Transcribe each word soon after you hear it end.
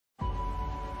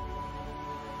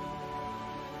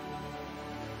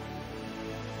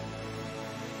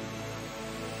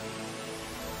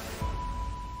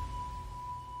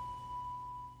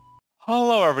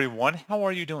Hello everyone, how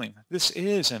are you doing? This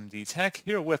is MD Tech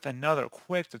here with another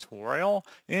quick tutorial.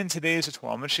 In today's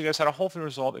tutorial, I'm going to show you guys how to hopefully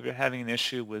resolve if you're having an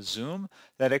issue with Zoom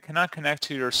that it cannot connect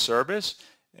to your service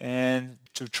and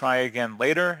to try again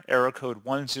later, error code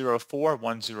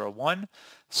 104101.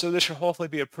 So this should hopefully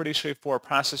be a pretty straightforward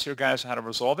process here guys on how to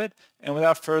resolve it. And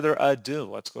without further ado,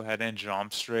 let's go ahead and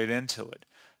jump straight into it.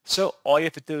 So all you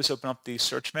have to do is open up the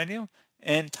search menu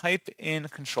and type in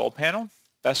Control Panel.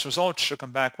 Best results should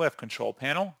come back with Control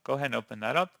Panel. Go ahead and open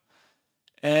that up.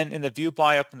 And in the View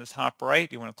by up in the top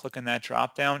right, you want to click on that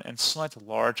drop down and select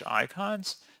Large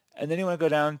Icons. And then you want to go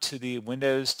down to the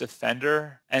Windows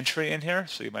Defender entry in here.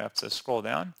 So you might have to scroll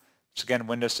down. So again,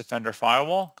 Windows Defender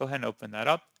Firewall. Go ahead and open that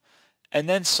up. And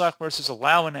then select where it says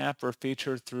Allow an app or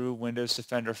feature through Windows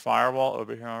Defender Firewall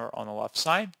over here on the left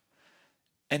side.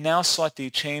 And now select the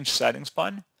Change Settings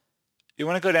button. You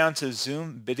want to go down to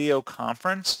Zoom Video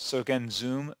Conference. So again,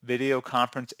 Zoom Video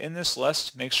Conference in this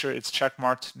list, make sure it's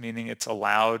checkmarked, meaning it's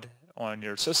allowed on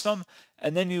your system.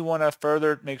 And then you want to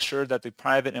further make sure that the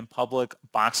private and public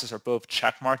boxes are both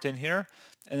checkmarked in here.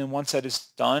 And then once that is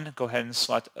done, go ahead and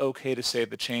select OK to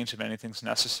save the change if anything's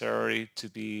necessary to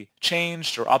be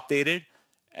changed or updated.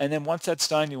 And then once that's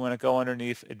done, you want to go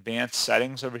underneath Advanced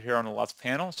Settings over here on the left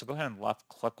panel. So go ahead and left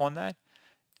click on that.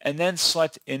 And then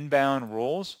select Inbound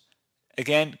Rules.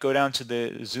 Again, go down to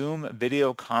the Zoom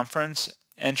Video Conference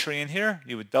entry in here.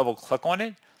 You would double click on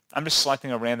it. I'm just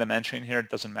selecting a random entry in here. It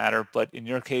doesn't matter. But in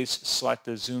your case, select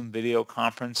the Zoom Video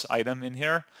Conference item in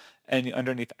here. And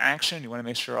underneath Action, you want to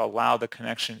make sure Allow the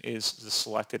Connection is the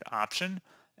selected option.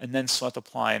 And then select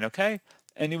Apply and OK.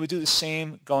 And you would do the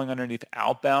same going underneath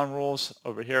Outbound Rules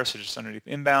over here. So just underneath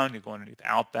Inbound, you go underneath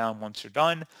Outbound once you're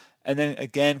done. And then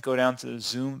again, go down to the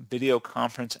Zoom Video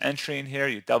Conference entry in here.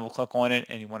 You double click on it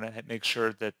and you want to make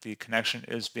sure that the connection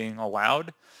is being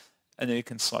allowed. And then you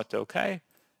can select OK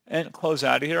and close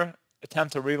out of here.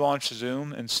 Attempt to relaunch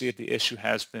Zoom and see if the issue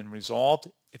has been resolved.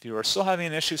 If you are still having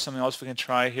an issue, something else we can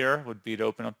try here would be to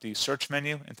open up the search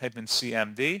menu and type in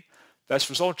CMD. Best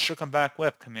results should come back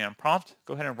with Command Prompt.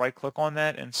 Go ahead and right click on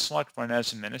that and select Run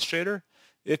as Administrator.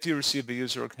 If you receive a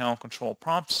user account control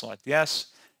prompt, select Yes.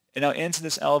 And now into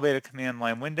this elevated command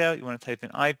line window, you want to type in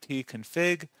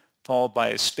ipconfig followed by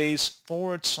a space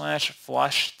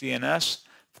 /flush DNS.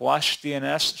 Flush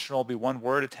DNS should all be one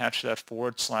word attached to that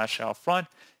 / out front.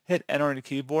 Hit enter on the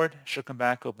keyboard. Should come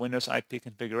back with Windows IP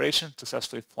configuration.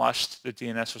 Successfully flushed the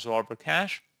DNS resolver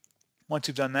cache. Once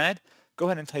you've done that, go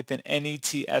ahead and type in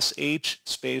netsh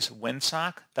space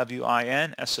winsock,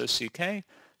 WINSOCK,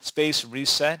 space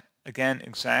reset. Again,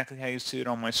 exactly how you see it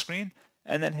on my screen.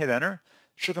 And then hit enter.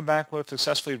 Should come back with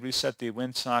successfully reset the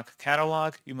WinSock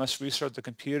catalog. You must restart the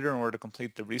computer in order to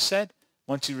complete the reset.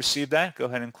 Once you receive that, go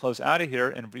ahead and close out of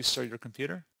here and restart your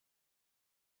computer.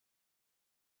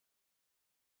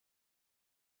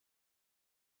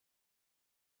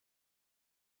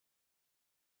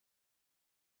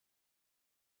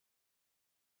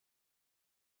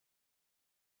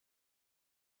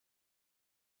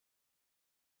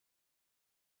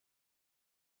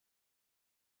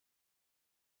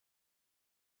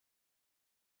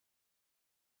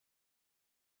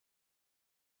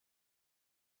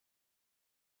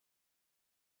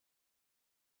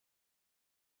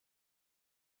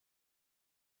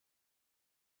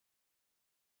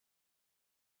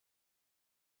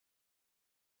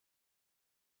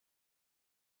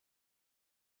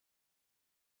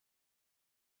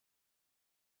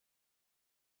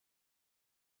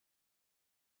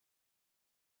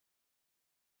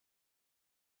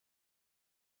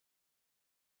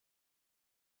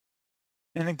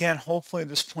 And again, hopefully at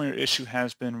this point your issue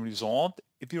has been resolved.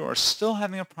 If you are still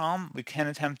having a problem, we can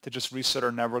attempt to just reset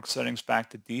our network settings back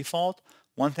to default.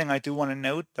 One thing I do want to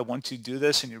note that once you do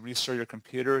this and you restart your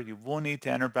computer, you will need to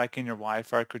enter back in your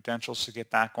Wi-Fi credentials to get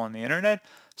back on the internet.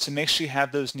 So make sure you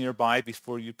have those nearby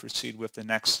before you proceed with the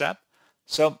next step.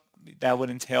 So that would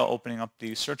entail opening up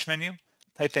the search menu,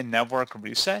 type in network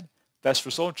reset. Best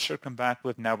results should come back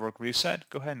with network reset.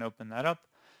 Go ahead and open that up.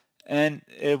 And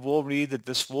it will read that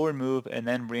this will remove and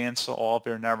then reinstall all of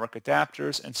your network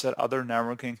adapters and set other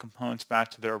networking components back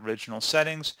to their original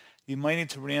settings. You might need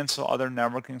to reinstall other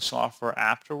networking software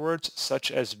afterwards,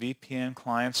 such as VPN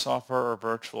client software or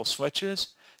virtual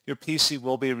switches. Your PC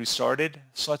will be restarted.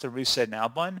 Select the Reset Now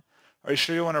button. Are you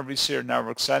sure you want to reset your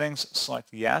network settings? Select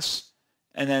Yes.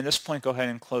 And then at this point, go ahead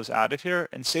and close out of here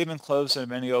and save and close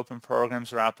any open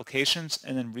programs or applications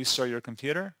and then restart your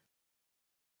computer.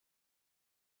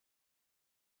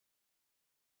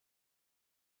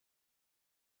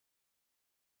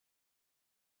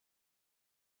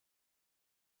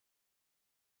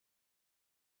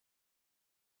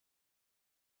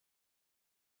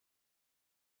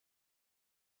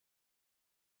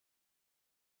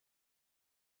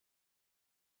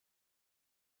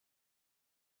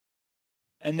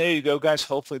 And there you go, guys.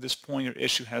 Hopefully at this point your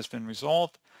issue has been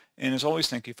resolved. And as always,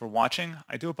 thank you for watching.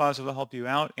 I do hope I was able to help you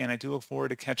out, and I do look forward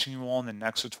to catching you all in the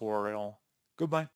next tutorial. Goodbye.